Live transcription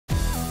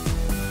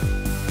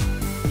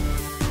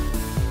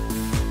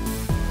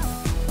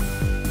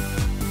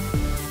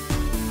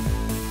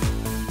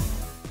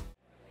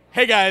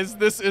Hey guys,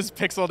 this is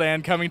Pixel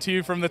Dan coming to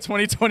you from the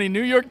 2020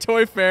 New York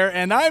Toy Fair,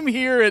 and I'm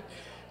here at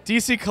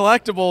DC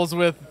Collectibles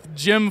with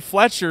Jim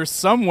Fletcher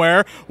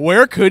somewhere.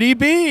 Where could he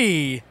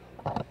be?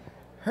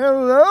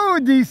 Hello,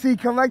 DC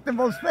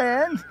Collectibles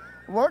fans.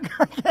 What?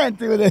 I can't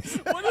do this.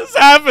 What is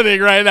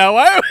happening right now?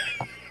 Why?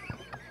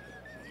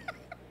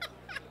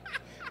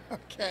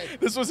 Okay.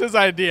 This was his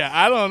idea.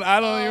 I don't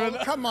even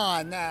know. Come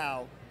on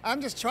now. I'm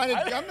just trying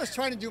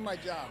to do my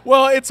job.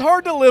 Well, it's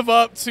hard to live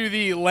up to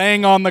the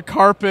laying on the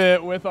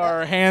carpet with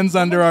our hands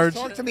under our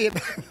Talk to me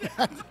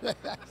about that,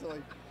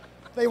 actually.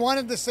 They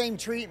wanted the same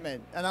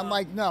treatment, and I'm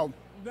like, no.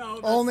 No,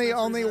 only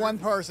reserved. one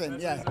person.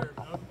 That's yeah. reserved.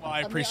 Well,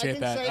 I appreciate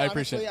can that. say, I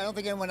appreciate honestly, it. I don't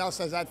think anyone else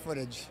has that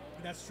footage.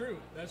 That's true.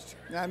 That's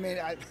true. I mean,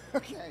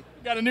 okay.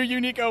 Got a new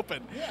unique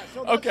open. Yeah,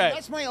 so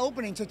that's my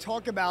opening to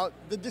talk about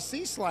the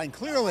deceased line,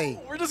 clearly.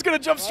 We're just going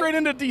to jump straight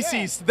into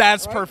DC's. Yeah.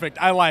 That's Right. perfect.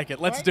 I like it.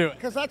 Let's do it.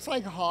 Because that's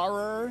like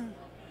horror.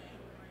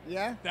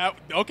 Yeah?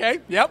 Okay,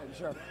 yep.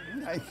 Sure.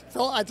 That's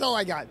all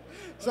I got.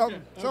 So,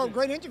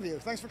 great interview.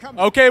 Thanks for coming.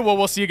 Okay, well,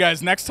 we'll see you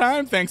guys next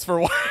time. Thanks for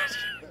watching.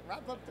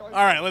 Wrap up. All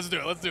right, let's do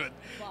it.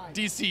 Fine.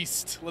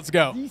 Deceased. Let's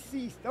go.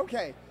 Deceased.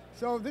 Okay.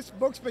 So this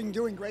book's been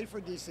doing great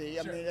for DC.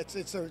 I mean, I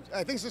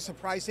think it's a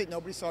surprise hit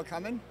nobody saw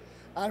coming.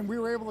 And we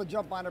were able to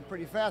jump on it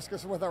pretty fast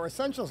because with our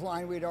Essentials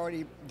line, we'd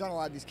already done a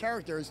lot of these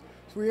characters.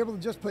 So we were able to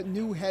just put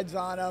new heads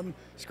on them,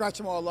 scratch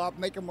them all up,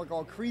 make them look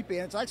all creepy.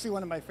 And it's actually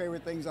one of my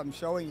favorite things I'm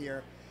showing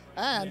here.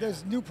 And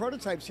there's new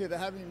prototypes here that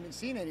haven't even been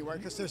seen anywhere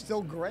because they're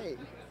still gray.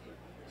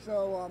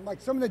 So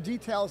like some of the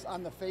details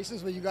on the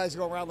faces when you guys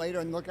go around later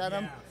and look at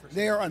them,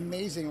 they're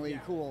amazingly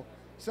cool.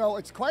 So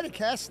it's quite a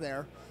cast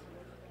there.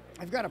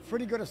 I've got a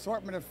pretty good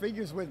assortment of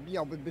figures with,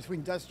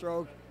 between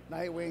Deathstroke,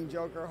 Nightwing,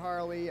 Joker,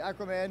 Harley,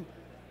 Aquaman,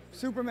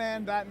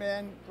 Superman,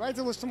 Batman. Right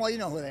to list them all, you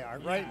know who they are,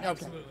 right? Yeah,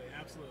 absolutely.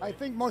 I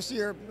think most of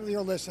your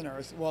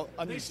listeners will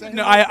understand.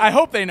 No, I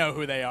hope they know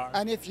who they are.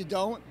 And if you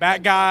don't,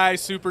 Bat Guy,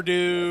 Super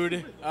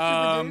Dude.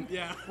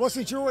 Yeah. Well,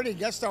 since you're already a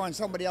guest star on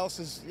somebody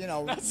else's,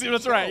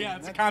 That's right. Yeah,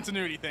 it's a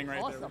continuity thing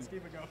right there. Let's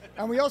keep it going.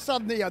 And we also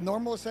have the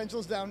normal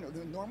essentials down.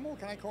 The normal?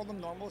 Can I call them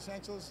normal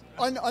essentials?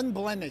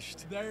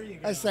 Unblemished. There you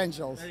go.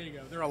 Essentials. There you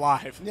go. They're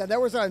alive. Yeah, that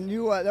was our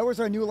new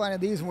line of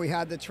these when we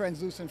had the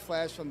translucent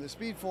Flash from the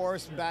Speed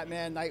Force,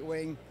 Batman,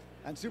 Nightwing,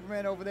 and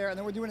Superman over there, and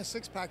then we're doing a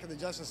 6-pack of the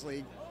Justice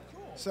League.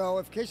 So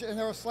and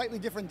there are slightly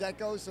different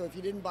decos, so if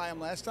you didn't buy them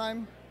last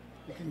time,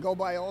 you can go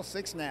buy all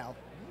 6 now.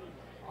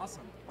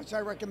 Awesome. Which I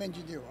recommend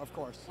you do, of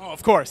course. Oh,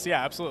 of course.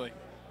 Yeah, absolutely.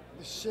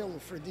 The shill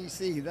for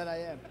DC that I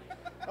am.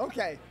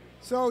 Okay,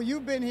 so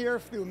you've been here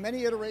through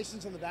many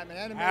iterations of the Batman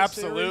animated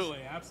series.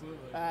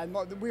 Absolutely. And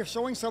we're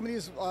showing some of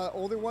these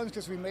older ones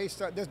because we may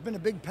start. There's been a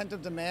big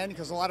pent-up demand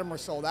because a lot of them are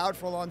sold out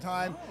for a long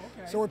time.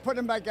 Oh, okay. So we're putting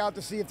them back out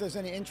to see if there's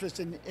any interest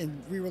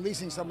in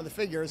re-releasing some of the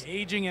figures.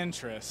 Gauging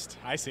interest.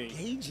 I see.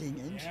 Gauging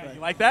interest. Yeah, you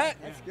like that?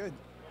 That's good.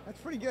 That's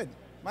pretty good.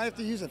 Might have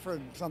to use it for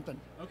something.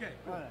 Okay.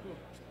 Cool. All right.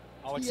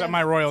 I'll accept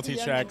my royalty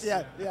TM, checks.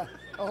 Yeah.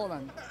 Oh, hold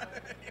on.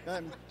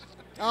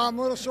 I'm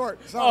a little short.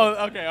 So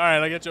Okay. All right.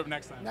 I'll get you up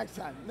next time. next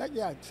time.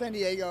 San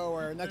Diego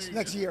or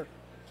next year.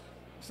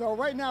 So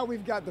right now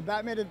we've got the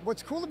Batman.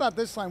 What's cool about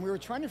this line, we were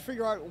trying to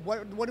figure out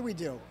what do we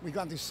do? We've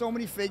gone through so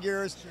many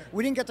figures. Sure.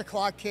 We didn't get the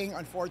Clock King,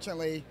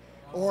 unfortunately,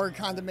 or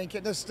Condiment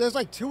Kid. There's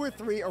like 2 or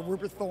 3, or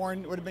Rupert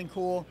Thorne would have been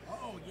cool.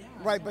 Oh, yeah.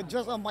 Right, but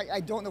just I'm like,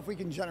 I don't know if we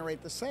can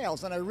generate the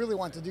sales, and I really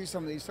want to do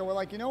some of these. So we're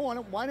like,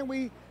 why don't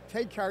we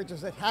take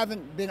characters that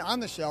haven't been on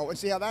the show and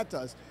see how that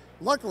does?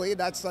 Luckily,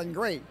 that's done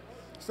great.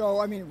 So,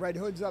 I mean, Red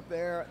Hood's up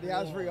there, the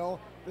Azrael.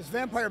 This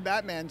Vampire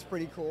Batman's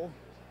pretty cool.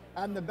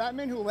 And the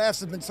Batman Who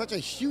Laughs has been such a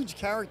huge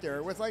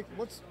character with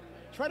let's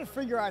try to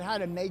figure out how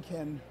to make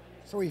him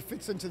so he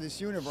fits into this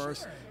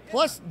universe. Sure, yeah.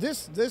 Plus,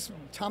 this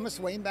Thomas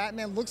Wayne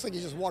Batman looks like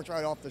he just walked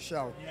right off the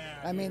show. Yeah,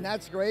 I mean,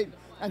 that's great.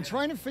 And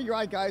trying to figure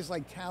out guys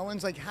like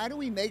Talons, like how do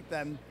we make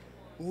them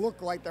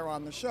look like they're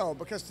on the show?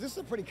 Because this is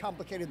a pretty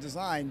complicated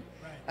design.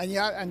 Right.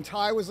 And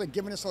Ty was like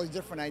giving us all these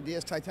different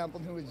ideas. Ty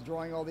Templeton, who was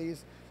drawing all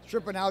these,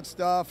 stripping out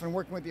stuff and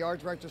working with the art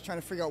directors, trying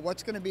to figure out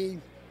what's going to be,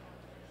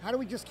 how do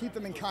we just keep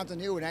them in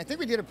continuity? And I think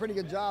we did a pretty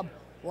good job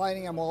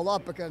lining them all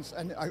up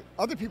and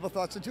other people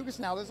thought so too, because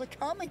now there's a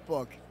comic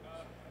book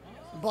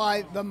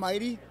by the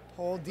mighty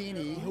Paul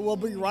Dini, who will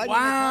be writing the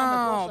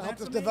comic book to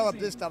help us develop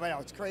this stuff. I know,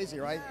 it's crazy,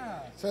 right? Yeah.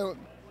 So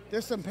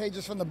there's some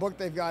pages from the book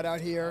they've got out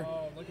here.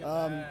 Oh, look at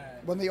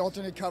that. One of the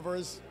alternate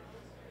covers.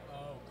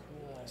 Oh,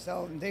 cool.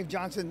 So Dave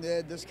Johnson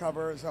did this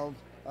cover, so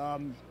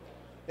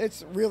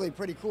it's really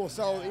pretty cool.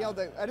 So,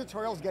 the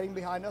editorial's getting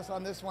behind us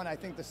on this one. I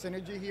think the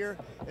synergy here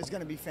is going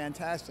to be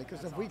fantastic,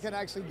 because if we can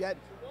actually get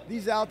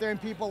these out there and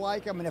people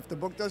like them, and if the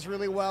book does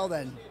really well,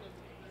 then...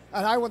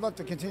 And I would love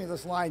to continue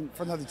this line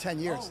for another 10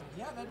 years. Oh,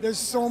 yeah, there's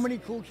so many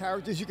cool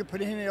characters you could put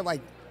in here,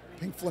 like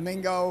Pink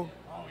Flamingo.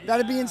 Oh, yeah.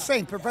 That'd be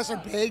insane. Professor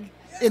Pig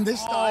in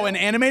this style. Oh, an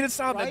animated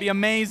style? Right? That'd be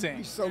amazing.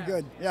 He's so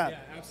good. Yeah. Yeah,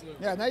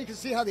 absolutely. Yeah, now you can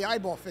see how the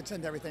eyeball fits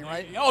into everything,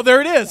 right? Oh,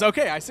 there it is.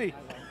 Okay, I see.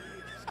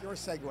 Your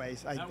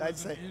segues, I'd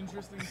say. An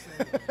interesting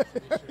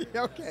segue.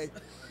 Sure. Okay.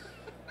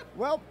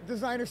 Well,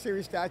 designer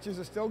series statues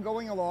are still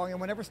going along,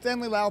 and whenever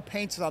Stanley Lau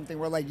paints something,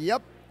 we're like,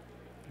 yep,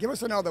 give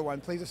us another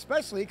one, please,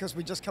 especially because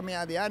we're just coming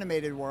out of the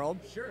animated world.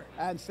 Sure.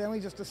 And Stanley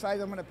just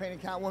decided I'm going to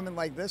paint a Catwoman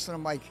like this, and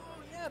I'm like,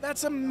 Yeah,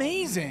 that's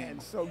amazing. man,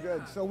 so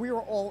good. So we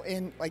were all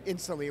in, like,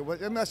 instantly.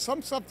 I mean,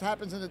 some stuff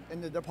happens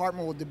in the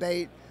department. We'll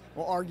debate,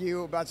 we'll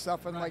argue about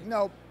stuff, and like,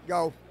 nope,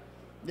 go.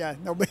 Yeah,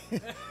 nobody,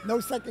 no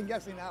second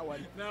guessing that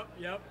one. No,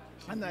 yep.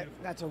 And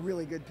that's a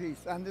really good piece.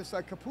 And this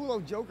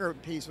Capullo Joker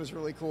piece was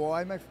really cool.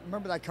 I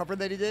remember that cover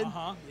that he did.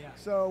 Yeah.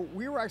 So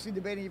we were actually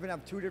debating even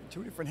have two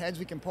different heads.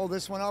 We can pull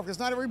this one off because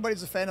not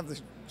everybody's a fan of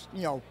this,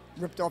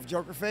 ripped off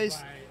Joker face.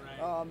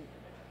 Right.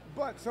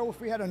 But so if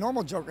we had a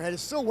normal Joker head, it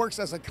still works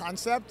as a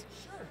concept.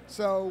 Sure.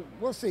 So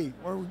we'll see.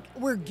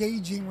 We're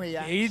gauging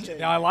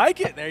reaction. I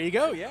like it. There you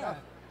go. Yeah.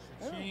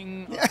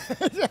 Yeah.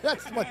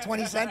 That's what,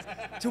 20 cents?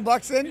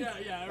 $2 in?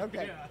 Yeah.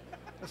 Okay. Yeah.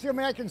 Let's see how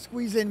many I can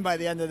squeeze in by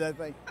the end of that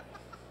thing.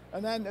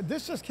 And then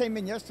this just came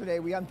in yesterday.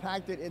 We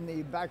unpacked it in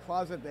the back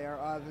closet there.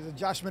 There's a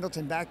Josh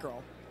Middleton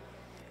Batgirl.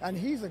 And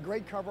he's a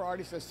great cover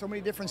artist. There's so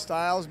many different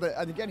styles. But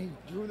and again, he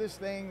drew this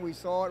thing. We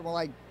saw it. And we're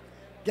like,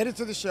 get it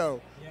to the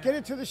show. Yeah. Get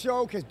it to the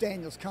show because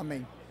Daniel's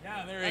coming.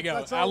 Yeah, there you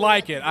go. I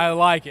like it. I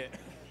like it.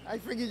 I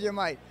figured you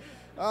might.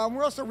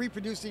 We're also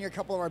reproducing a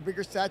couple of our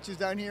bigger statues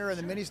down here in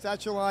the mini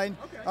statue line.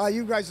 Okay.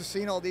 You guys have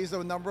seen all these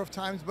a number of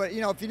times. But,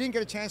 if you didn't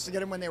get a chance to get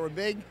them when they were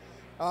big,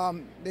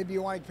 maybe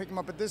you want to pick them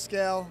up at this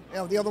scale.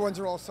 The other ones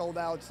are all sold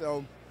out,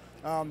 so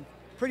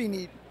pretty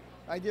neat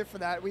idea for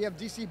that. We have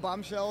DC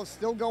Bombshells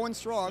still going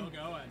strong.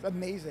 Still going. It's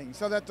amazing.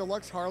 So that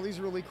deluxe Harley's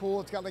really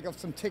cool. It's got like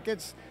some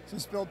tickets, some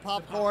spilled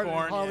popcorn.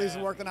 And Harley's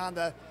working on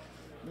the,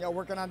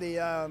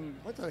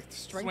 what's the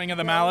strength? Swing of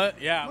the mallet.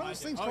 Yeah. What are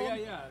those things called?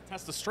 Yeah.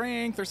 Test the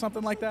strength or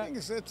something like that.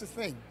 It's a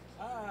thing.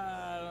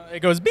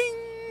 It goes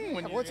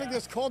bing. What's like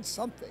this called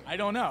something? I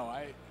don't know.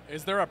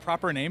 Is there a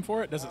proper name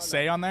for it? Does it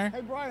say on there? Hey,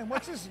 Brian,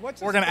 what's this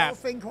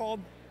thing called?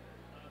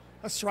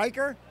 A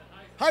striker?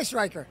 Hi,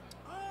 striker.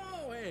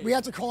 Oh, wait. We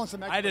had to call in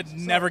some experts. I did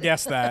never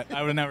guess that.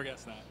 I would have never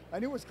guessed that. I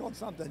knew it was called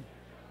something.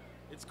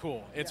 It's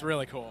cool. It's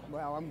really cool.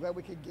 Well, I'm glad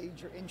we could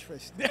gauge your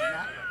interest in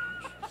that.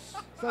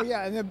 So,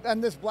 yeah,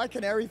 and this Black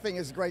Canary thing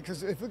is great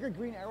because if you look at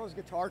Green Arrow's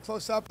guitar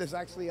close up, there's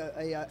actually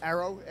a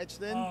arrow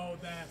etched in. Oh,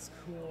 that's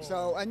cool.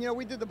 So, and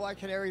we did the Black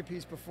Canary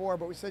piece before,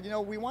 but we said,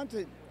 we want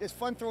to, it's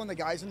fun throwing the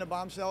guys into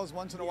Bombshells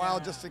once in a while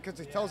just because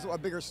it tells a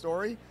bigger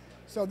story.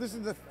 So this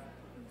is the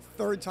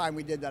third time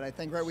we did that, I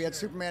think, right? We had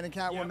Superman and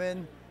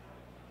Catwoman,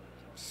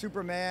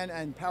 Superman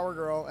and Power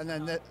Girl, and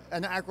then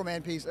an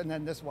Aquaman piece, and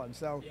then this one.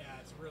 So yeah,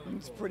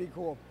 it's pretty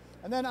cool.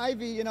 And then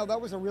Ivy, that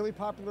was a really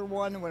popular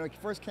one when it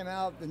first came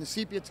out, and the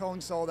sepia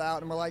tone sold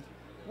out, and we're like,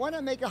 why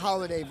not make a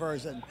holiday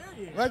version?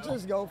 Let's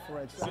just go for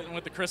it. So, sitting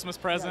with the Christmas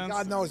presents.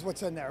 Yeah, God knows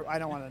what's in there. I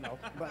don't want to know.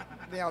 But,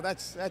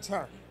 that's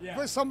her. Yeah.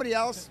 For somebody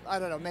else, I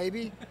don't know,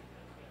 maybe.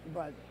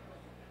 But,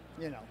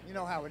 you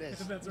know how it is.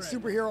 That's right.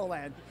 Superhero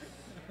land.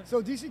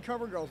 So DC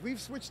Cover Girls, we've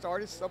switched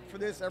artists up for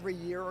this every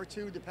year or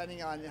two,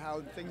 depending on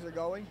how things are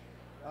going.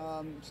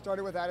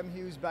 Started with Adam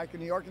Hughes back in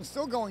New York and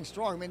still going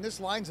strong. I mean, this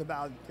line's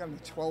about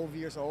 12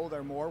 years old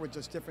or more with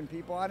just different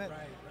people on it.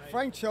 Right.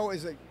 Frank Cho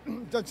has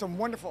done some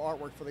wonderful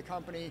artwork for the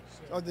company.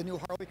 The new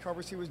Harley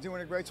covers, he was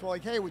doing it great. So we're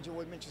like, hey, would you be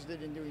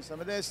interested in doing some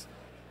of this?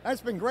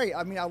 That's been great.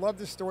 I mean, I love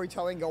the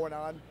storytelling going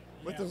on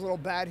with this little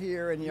bat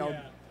here and,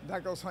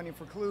 Batgirl's hunting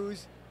for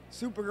clues.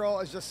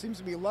 Supergirl just seems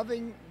to be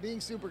loving being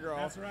Supergirl.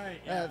 That's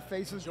right. Yeah.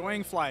 Faces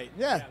enjoying flight.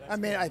 Yeah, I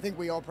mean, I think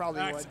we all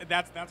probably would.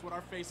 That's what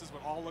our faces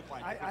would all look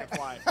like if we could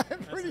fly.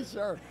 I'm pretty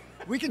sure.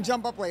 We can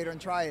jump up later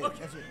and try it.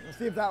 Okay. We'll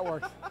see if that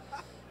works.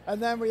 And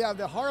then we have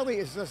the Harley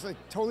is just a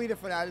totally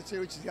different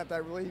attitude. She's got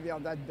that really,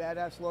 that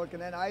badass look.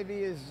 And then Ivy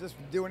is just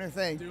doing her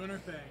thing.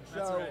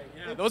 That's right.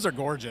 Yeah, those are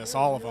gorgeous,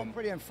 all of them.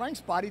 Pretty. And Frank's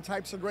body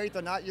types are great.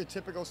 They're not your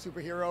typical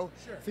superhero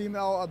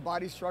female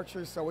body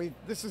structures. So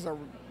this is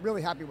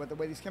really happy with the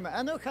way these came out.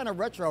 And they're kind of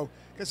retro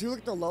because you look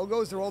at the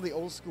logos, they're all the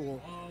old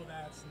school. Oh,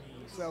 that's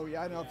neat. So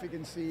I don't know if you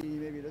can see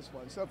maybe this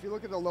one. So if you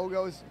look at the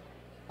logos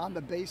on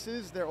the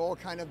bases, they're all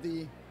kind of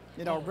the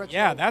retro.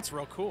 Yeah, that's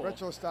real cool.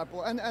 Retro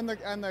staple, and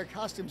the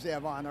costumes they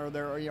have on are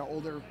their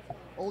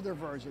older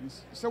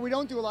versions. So we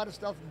don't do a lot of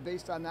stuff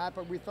based on that,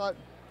 but we thought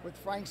with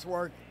Frank's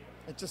work,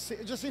 it just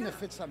seemed to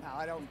fit somehow.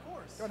 I don't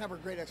have a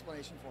great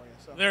explanation for you.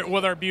 So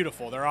they're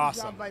beautiful. They're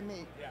awesome. Good job by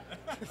me.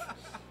 Yeah.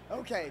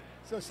 Okay,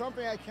 so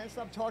something I can't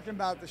stop talking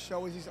about at the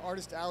show is these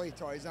Artist Alley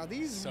toys. Now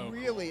these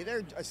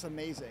they're just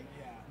amazing.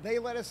 Yeah. They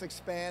let us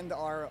expand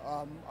our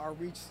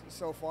reach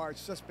so far.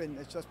 It's just been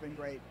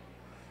great.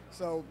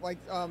 So,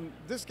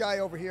 this guy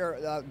over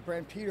here,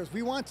 Brand Peters,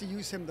 we wanted to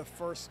use him the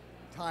first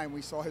time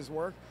we saw his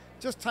work.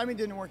 Just timing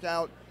didn't work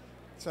out.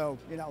 So,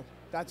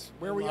 that's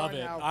where we are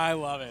now. I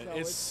love it. So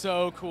it's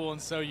so cool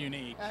and so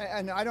unique.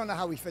 And I don't know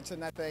how he fits in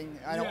that thing.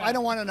 I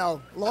don't want to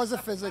know. Laws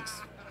of physics,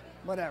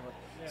 whatever.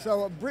 Yeah.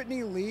 So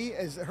Brittany Lee,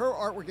 her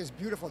artwork is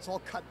beautiful. It's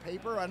all cut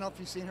paper. I don't know if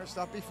you've seen her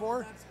stuff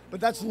before, but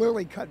that's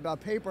literally cut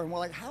paper. And we're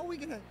like, how are we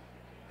going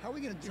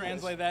to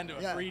translate that into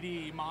a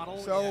 3D model?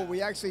 So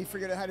we actually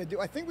figured out how to do.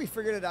 I think we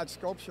figured it out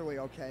sculpturally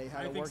okay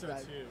how to work that. I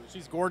think so too.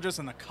 She's gorgeous,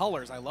 and the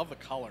colors. I love the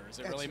colors.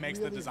 It really makes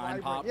the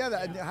design pop.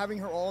 Yeah, having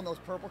her all in those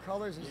purple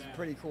colors is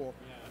pretty cool.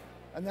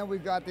 And then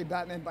we've got the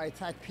Batman by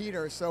Attack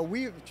Peter. So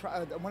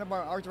one of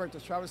our art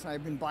directors, Travis, and I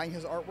have been buying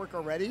his artwork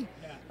already.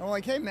 Yeah. And we're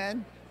like, hey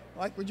man,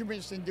 like, would you be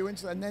interested in doing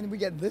so? And then we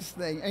get this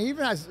thing, and he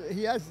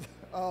has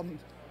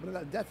what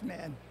about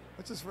Deathman?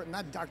 What's this for?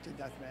 Not Dr.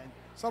 Deathman.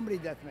 Somebody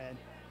Deathman.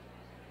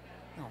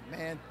 Oh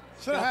man,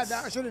 should have had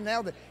that. I should have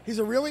nailed it. He's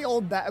a really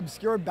old,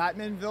 obscure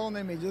Batman villain,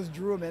 and we just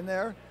drew him in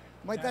there.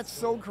 I'm like, that's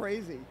cool. so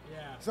crazy.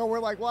 Yeah. So we're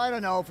like, well, I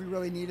don't know if we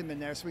really need him in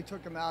there. So we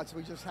took him out. So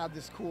we just have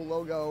this cool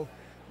logo,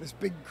 this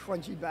big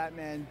crunchy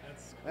Batman.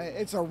 That's cool.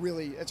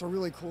 It's a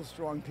really cool,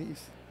 strong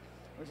piece,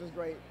 which is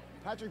great.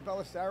 Patrick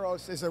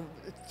Ballesteros is a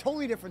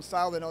totally different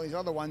style than all these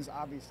other ones,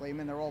 obviously. I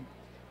mean, they're all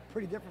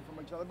pretty different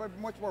from each other, but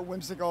much more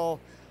whimsical,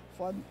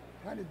 fun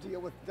kind of deal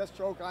with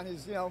Deathstroke on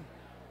his,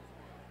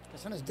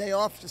 just on his day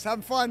off, just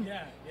having fun.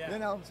 Yeah.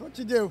 It's what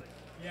you do.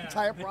 Yeah. You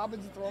tie up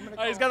Robin's and throw him in a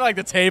car. Oh, he's got like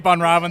the tape on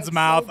Robin's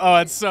mouth. So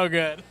It's so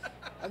good.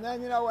 And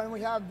then, and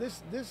we have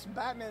this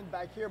Batman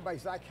back here by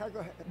Zach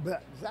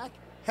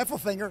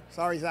Heffelfinger.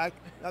 Sorry, Zach.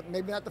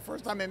 Maybe not the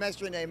first time I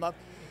messed your name up.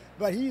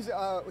 But he was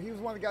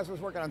one of the guys who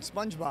was working on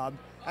SpongeBob,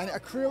 and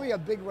clearly a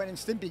big Ren and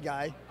Stimpy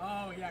guy.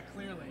 Oh, yeah,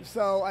 clearly.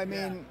 So, I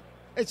mean,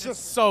 it's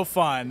just so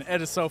fun.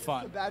 It is so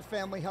fun. the Bat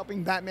family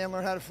helping Batman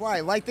learn how to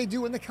fly, like they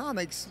do in the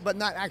comics, but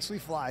not actually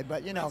fly,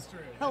 but, That's true.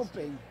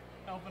 helping.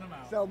 Helping him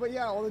out. So, but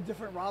yeah, all the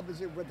different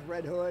Robins with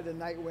Red Hood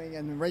and Nightwing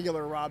and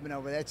regular Robin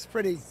over there. It's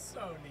pretty,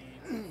 So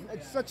neat.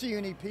 it's such a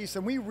unique piece,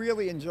 and we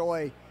really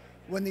enjoy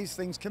when these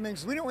things come in,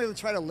 because we don't really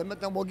try to limit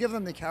them. We'll give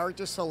them the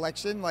character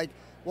selection, like,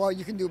 well,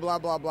 you can do blah,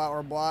 blah, blah,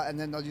 or blah, and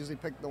then they'll usually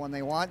pick the one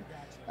they want.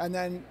 Gotcha. And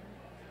then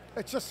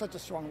it's just such a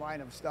strong line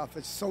of stuff.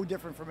 It's so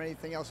different from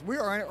anything else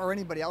or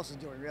anybody else is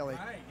doing, really.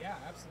 Right, yeah,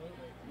 absolutely.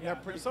 They're Yeah,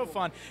 pretty so cool.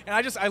 fun. And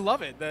I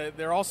love it.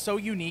 They're all so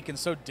unique and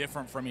so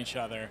different from each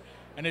other.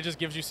 And it just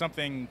gives you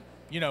something,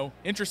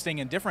 interesting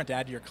and different to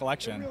add to your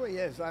collection. It really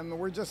is. I mean,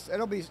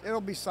 it'll be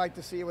psyched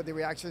to see what the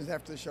reactions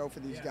after the show for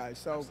these guys.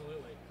 So,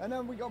 absolutely. and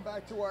then we go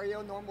back to our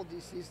normal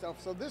DC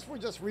stuff. So this we're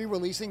just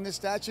re-releasing this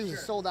statue.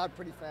 It's sold out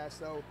pretty fast.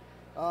 So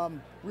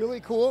really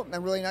cool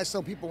and really nice.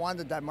 So people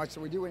wanted it that much,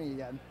 so we're doing it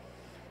again.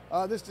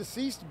 This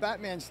deceased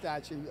Batman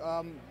statue.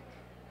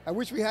 I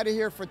wish we had it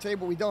here for a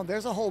table. We don't.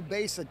 There's a whole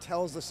base that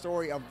tells the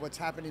story of what's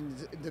happening,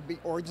 the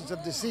origins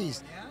of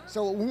deceased. Yeah?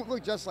 So it won't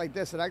look just like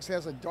this. It actually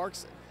has a dark.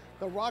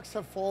 The rocks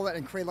have fallen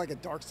and create like a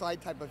dark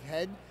side type of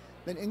head.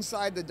 Then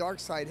inside the dark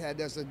side head,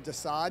 there's a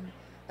Desaad,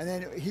 and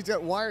then he's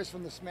got wires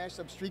from the smashed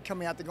up street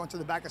coming out to go into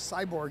the back of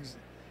Cyborg's.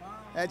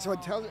 And so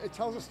it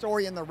tells a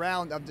story in the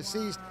round of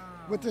deceased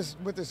with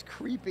this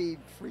creepy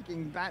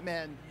freaking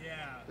Batman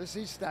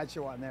deceased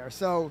statue on there.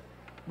 So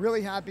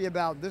really happy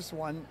about this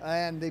one,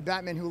 and the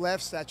Batman Who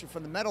Laughs statue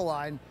from the Metal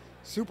line.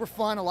 Super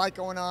fun, a lot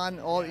going on.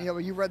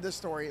 You read this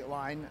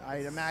storyline,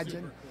 I'd imagine. Super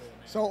cool, man.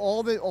 So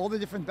all the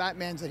different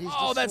Batmans that he's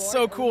Oh, that's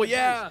destroyed so cool, are in this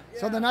yeah,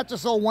 piece. So they're not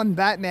just all one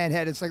Batman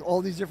head, it's like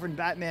all these different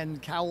Batman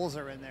cowls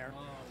are in there. Oh,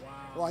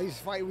 wow.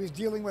 While he's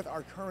dealing with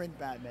our current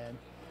Batman.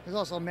 There's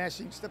also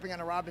stepping on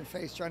a Robin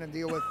face trying to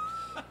deal with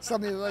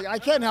something like, I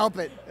can't help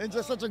it. It's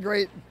just such a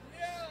great,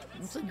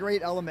 it's a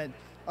great element.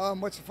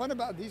 What's fun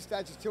about these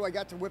statues too, I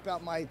got to whip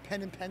out my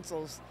pen and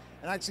pencils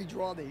and actually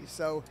draw these.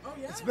 So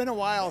it's been a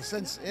while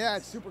since,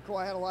 it's super cool.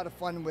 I had a lot of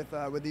fun with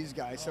these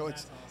guys. So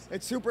that's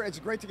awesome. it's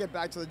great to get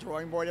back to the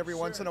drawing board every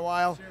once in a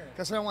while,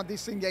 because I don't want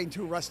these things getting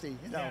too rusty,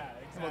 Yeah, I'm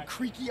a exactly.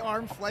 creaky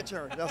arm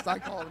Fletcher, they'll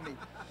start calling me.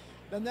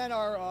 And then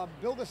our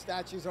Builder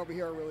statues over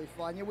here are really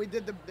fun. We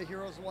did the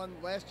heroes one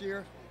last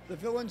year. The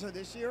villains are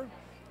this year.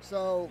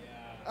 So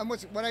and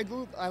what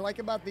I like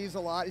about these a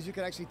lot is you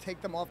can actually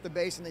take them off the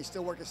base and they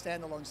still work as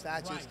standalone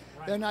statues.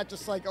 Right. They're not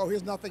just like, oh,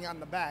 here's nothing on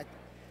the back.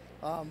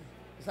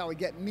 That's how would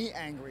get me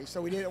angry. So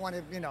we didn't want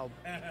to, we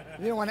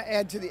didn't want to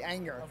add to the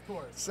anger. Of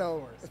course.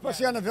 So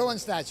especially on the villain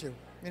statue,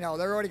 they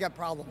already got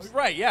problems.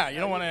 Right, yeah. You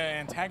don't want to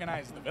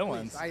antagonize the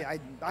villains.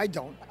 I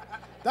don't.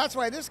 That's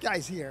why this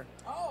guy's here.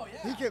 Oh,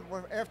 yeah.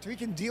 He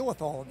can deal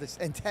with all of this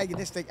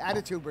antagonistic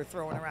attitude we're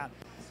throwing around.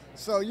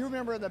 So you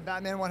remember the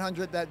Batman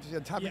 100, that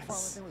Tommy Farmer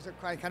thing was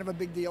kind of a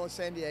big deal in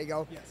San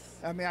Diego. Yes.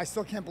 I mean, I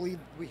still can't believe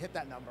we hit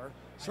that number.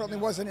 Certainly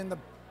wasn't in the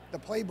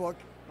playbook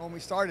when we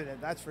started it,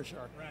 that's for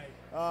sure.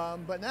 Right.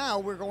 But now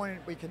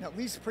we can at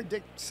least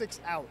predict 6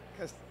 out,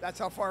 because that's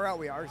how far out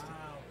we are. Wow,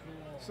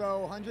 cool. So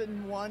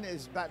 101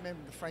 is Batman,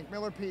 the Frank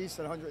Miller piece,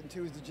 and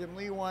 102 is the Jim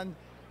Lee one.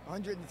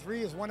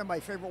 103 is one of my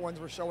favorite ones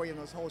we're showing in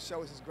this whole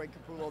show. Is this Greg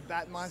Capullo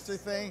Bat Monster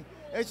thing.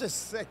 It's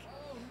just sick.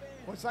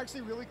 What's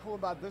actually really cool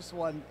about this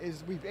one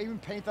is we've even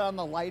painted on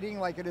the lighting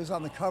like it is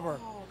on the cover.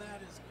 Oh, that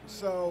is cool.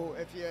 So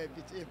if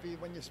you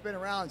when you spin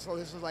around, so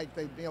this is like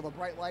the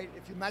bright light.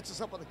 If you match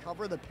this up with the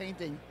cover, the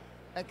painting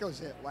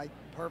echoes it like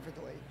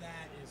perfectly. That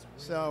is really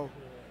So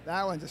cool.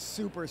 that one's a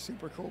super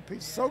cool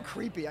piece. So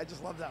creepy. I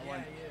just love that one.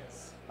 Yeah, he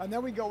is. And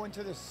then we go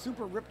into this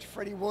super ripped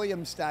Freddie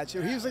Williams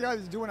statue. He's the guy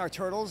who's doing our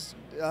Turtles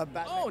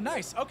Batman Oh,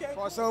 nice. Okay.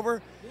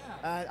 crossover.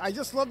 Yeah. I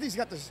just love these.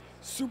 Got this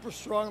super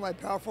strong,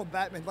 powerful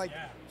Batman.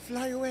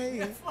 Fly away,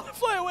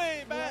 Fly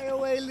away, fly man.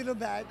 away, little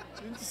bat.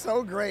 It's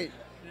so great.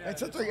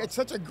 It's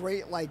such a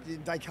great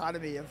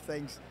dichotomy of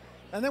things.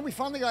 And then we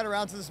finally got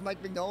around to this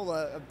Mike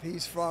Mignola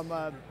piece from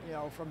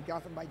from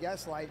Gotham by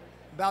Gaslight.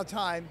 About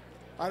time.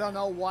 I don't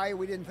know why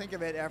we didn't think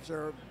of it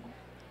after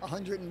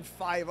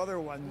 105 other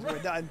ones were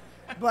done.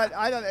 But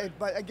I don't.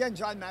 But again,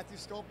 John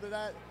Matthews sculpted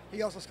that.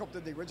 He also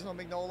sculpted the original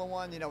Mignola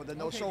one, with the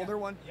no-shoulder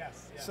one.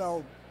 Yes.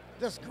 So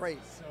just great.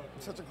 So cool.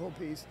 Such a cool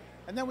piece.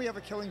 And then we have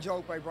a Killing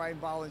Joke by Brian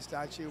Bolland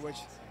statue, which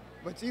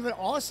what's even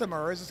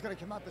awesomer is it's going to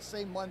come out the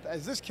same month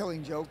as this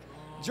Killing Joke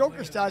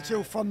Joker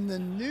statue from the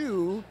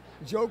new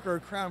Joker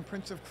Crown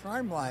Prince of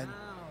Crime line.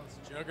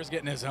 Joker's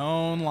getting his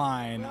own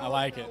line. I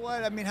like it.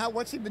 What? I mean,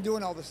 what's he been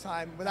doing all this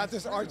time without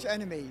this arch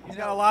enemy? He's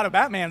got a lot of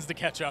Batmans to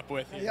catch up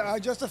with. Yeah,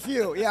 just a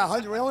few. Yeah,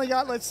 100. We only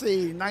got, let's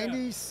see,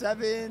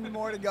 97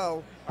 more to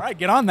go. All right,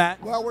 get on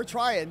that. Well, we're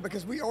trying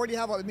because we already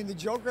have. I mean, the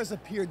Joker has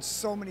appeared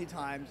so many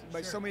times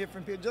by so many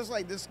different people. Just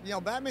like this,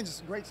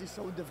 Batman's great. He's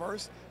so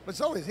diverse, but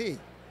so is he.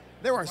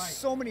 There are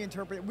so many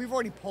interpretations. We've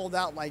already pulled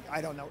out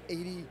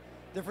 80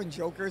 different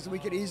Jokers we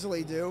could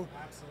easily do.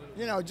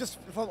 Absolutely. Just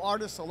from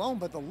artists alone,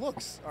 but the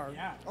looks are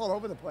all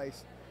over the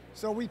place.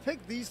 So we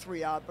picked these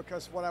three out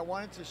because what I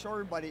wanted to show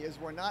everybody is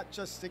we're not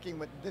just sticking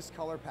with this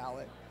color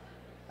palette.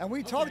 And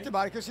we talked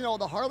about it because,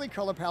 the Harley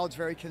color palette's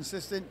very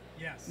consistent.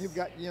 Yes. You've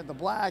got, the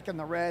black and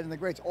the red and the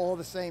gray. It's all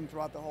the same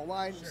throughout the whole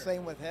line. Sure.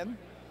 Same with him.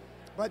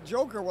 But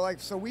Joker, we're I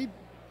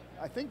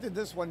think did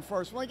this one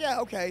first. We're like,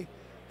 yeah, okay.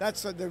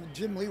 That's the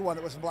Jim Lee one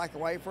that was in black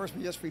and white. First,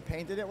 we just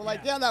repainted it. We're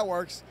like, yeah, that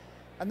works.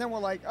 And then we're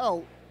like,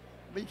 oh,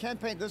 but you can't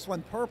paint this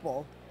one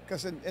purple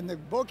because in the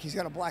book, he's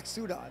got a black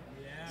suit on.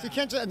 Yeah. So you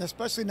can't just, and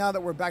especially now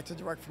that we're back to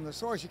direct from the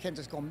source, you can't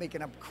just go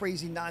making up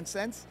crazy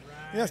nonsense.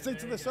 Right, Stick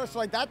to the source.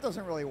 So that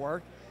doesn't really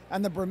work.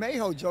 And the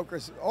Bermejo Joker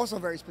is also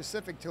very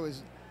specific to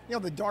his,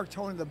 the dark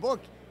tone of the book.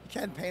 You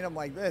can't paint him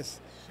like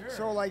this. Sure.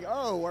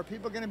 So are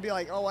people going to be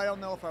like, oh, I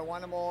don't know if I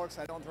want them all because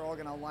I don't think they're all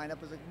going to line up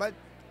but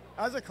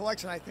as a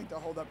collection, I think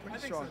they'll hold up pretty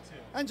strong. So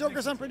too. And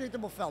Joker's an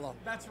unpredictable fellow.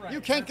 That's right. You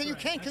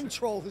can't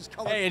control his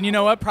color. Hey, and you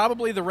know what?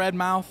 Probably the red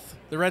mouth,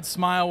 the red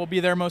smile will be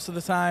there most of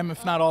the time,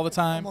 if not all the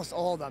time. Almost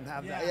all of them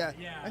have that.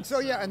 Yeah. And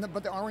so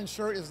but the orange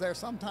shirt is there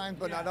sometimes,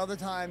 but not other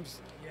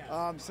times.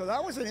 Yeah. So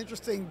that was an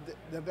interesting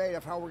debate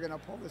of how we're going to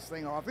pull this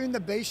thing off. I mean, the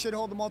base should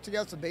hold them all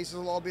together. So the bases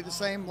will all be the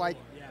same, like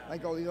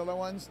all these other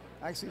ones.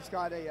 Actually, it's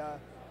got the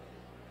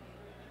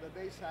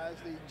base has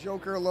the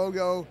Joker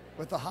logo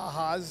with the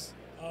ha-has.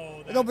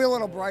 Oh, it'll be a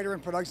little brighter in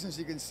production so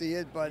you can see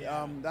it, but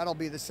that'll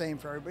be the same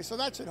for everybody. So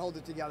that should hold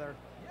it together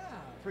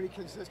pretty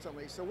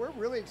consistently. So we're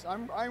really,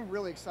 I'm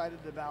really excited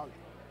about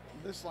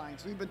this line.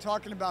 So we've been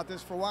talking about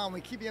this for a while, and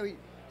we keep, the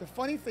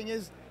funny thing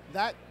is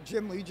that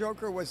Jim Lee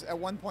Joker was at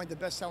one point the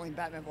best-selling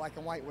Batman black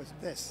and white was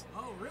this.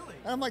 Oh, really?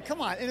 And I'm like,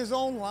 come on, in his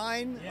own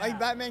line,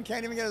 Batman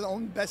can't even get his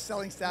own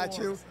best-selling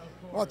statue. Of course.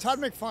 Well, Todd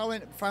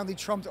McFarlane finally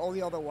trumped all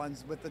the other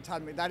ones with the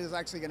that is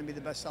actually going to be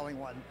the best-selling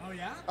one. Oh,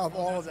 yeah? Of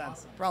all of them,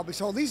 awesome. probably.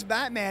 So at least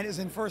Batman is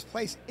in first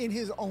place in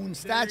his own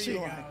statue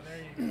line.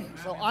 There you go.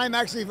 So I'm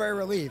actually very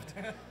relieved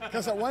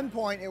because at one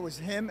point it was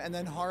him and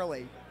then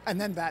Harley and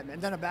then Batman,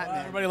 then a Batman.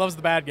 Well, everybody loves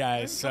the bad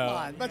guys, so. Come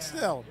on, but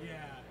still. Yeah.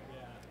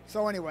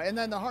 So anyway, and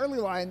then the Harley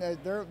line,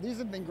 these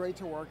have been great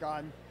to work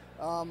on.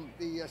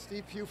 The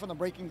Steve Pugh from the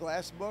Breaking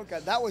Glass book,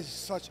 that was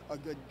such a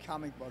good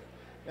comic book.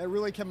 It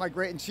really came out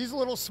great, and she's a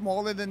little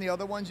smaller than the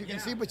other ones you can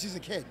see, but she's a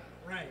kid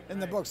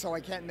in the book, so I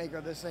can't make her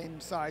the same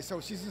size.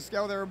 So she's in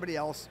scale with everybody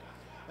else.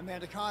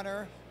 Amanda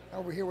Connor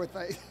over here with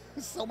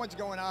so much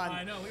going on.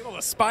 I know, look at all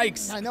the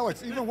spikes. I know,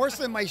 it's even worse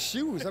than my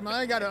shoes. I mean,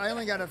 I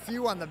only got a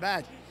few on the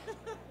back.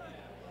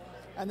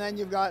 And then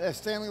you've got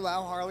Stanley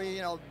Lau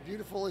Harley,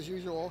 beautiful as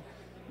usual.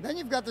 Then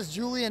you've got this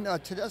Julian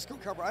Tedesco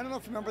cover. I don't know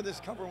if you remember this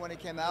cover when it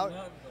came out.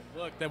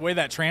 Look, the way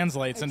that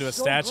translates into a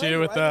so statue great,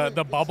 with right?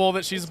 the bubble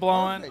that she's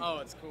blowing. Perfect. Oh,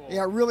 it's cool.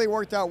 Yeah, it really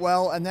worked out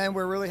well. And then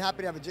we're really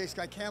happy to have a J.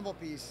 Scott Campbell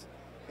piece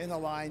in the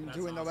line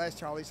doing the last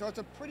Charlie. So it's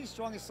a pretty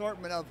strong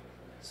assortment of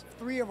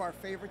three of our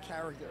favorite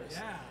characters.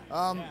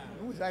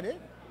 Was that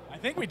it? I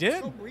think we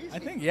did. So breezy. I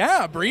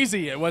think,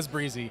 breezy. It was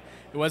breezy.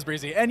 It was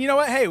breezy. And you know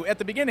what? Hey, at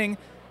the beginning,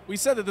 we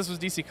said that this was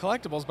DC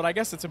Collectibles, but I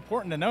guess it's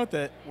important to note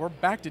that we're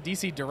back to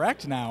DC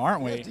Direct now,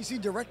 aren't we? Yeah,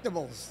 DC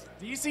Directables.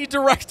 DC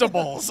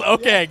Directables.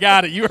 Okay,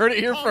 got it. You heard it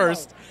here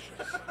first.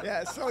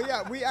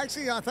 We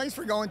actually, thanks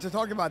for going to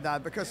talk about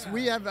that because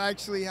we have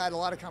actually had a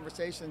lot of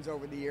conversations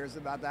over the years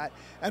about that.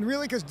 And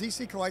really because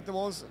DC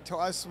Collectibles to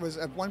us was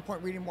at one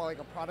point reading more like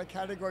a product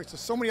category to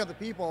so many other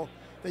people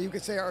that you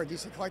could say are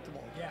DC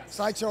Collectible. Yes.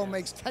 Sideshow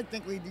makes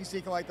technically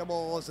DC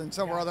Collectibles and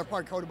some of our other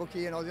part,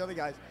 Kotobuki and all the other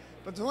guys.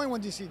 But there's only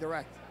one DC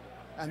Direct.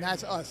 And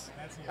that's us.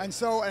 And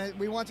so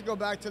we want to go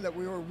back to that.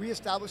 We were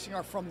reestablishing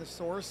our from the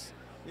source,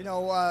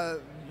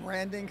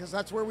 branding, because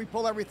that's where we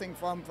pull everything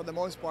from for the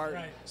most part.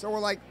 Right. So we're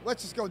like,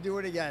 let's just go do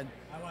it again.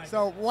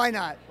 So why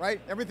not,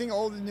 right? Everything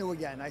old and new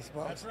again, I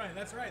suppose.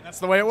 That's right. That's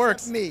the way it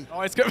works. That's me.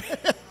 Always good.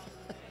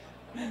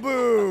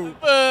 Boo.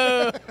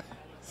 Boo.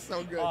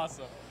 So good.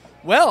 Awesome.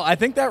 Well, I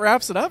think that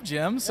wraps it up,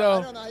 Jim. So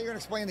I don't know how you're going to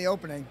explain the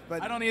opening,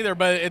 but I don't either.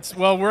 But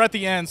we're at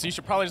the end, so you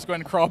should probably just go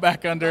ahead and crawl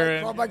back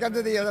under. Crawl back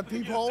under the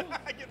peephole.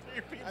 I get through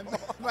your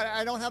peephole. But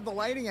I don't have the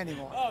lighting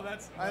anymore. Oh,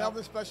 that's. I have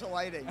the special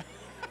lighting.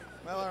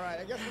 Well, all right.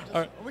 I guess we'll just,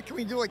 All right. can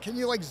we do like? Can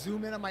you like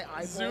zoom in on my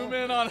eyeball? Zoom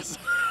in on us.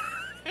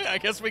 Yeah, I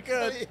guess we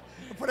could.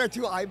 We'll put our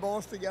two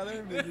eyeballs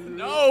together.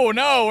 No,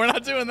 we're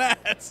not doing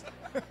that.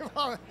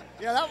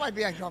 Yeah, that might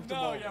be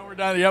uncomfortable. No, yeah, we're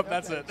done. Yep,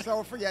 that's it.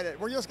 So forget it.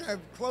 We're just gonna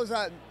close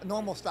out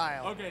normal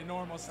style. Okay,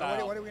 normal So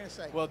style. what are we gonna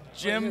say? Well,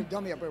 Jim.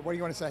 Dumb me up. What do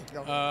you want to say?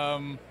 Go.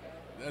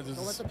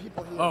 So let the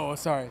people hear. Oh,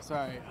 sorry.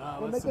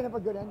 We're making up a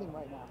good ending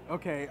right now.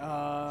 Okay,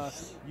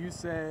 you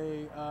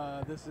say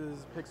this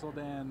is Pixel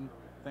Dan.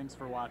 Thanks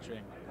for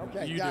watching.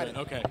 Okay, you got do it.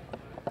 Okay.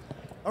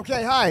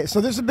 Okay, hi.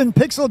 So this has been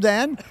Pixel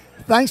Dan.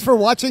 Thanks for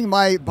watching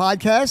my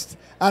podcast,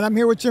 and I'm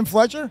here with Jim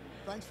Fletcher.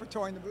 Thanks for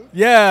touring the booth.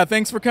 Yeah,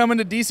 thanks for coming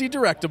to DC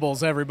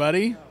Directables,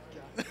 everybody.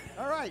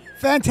 All right,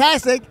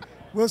 fantastic.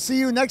 We'll see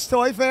you next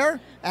Toy Fair,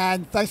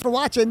 and thanks for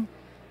watching.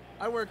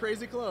 I wear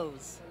crazy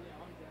clothes.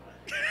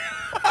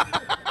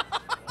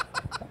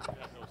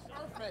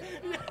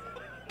 Perfect.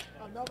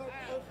 Another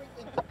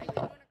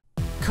perfect.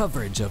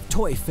 Coverage of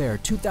Toy Fair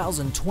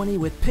 2020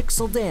 with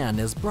Pixel Dan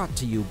is brought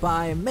to you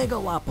by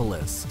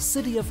Megalopolis,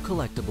 City of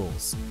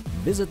Collectibles.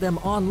 Visit them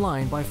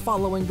online by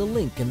following the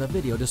link in the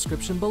video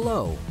description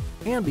below.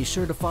 And be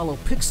sure to follow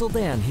Pixel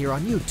Dan here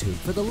on YouTube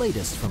for the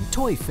latest from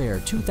Toy Fair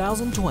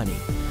 2020.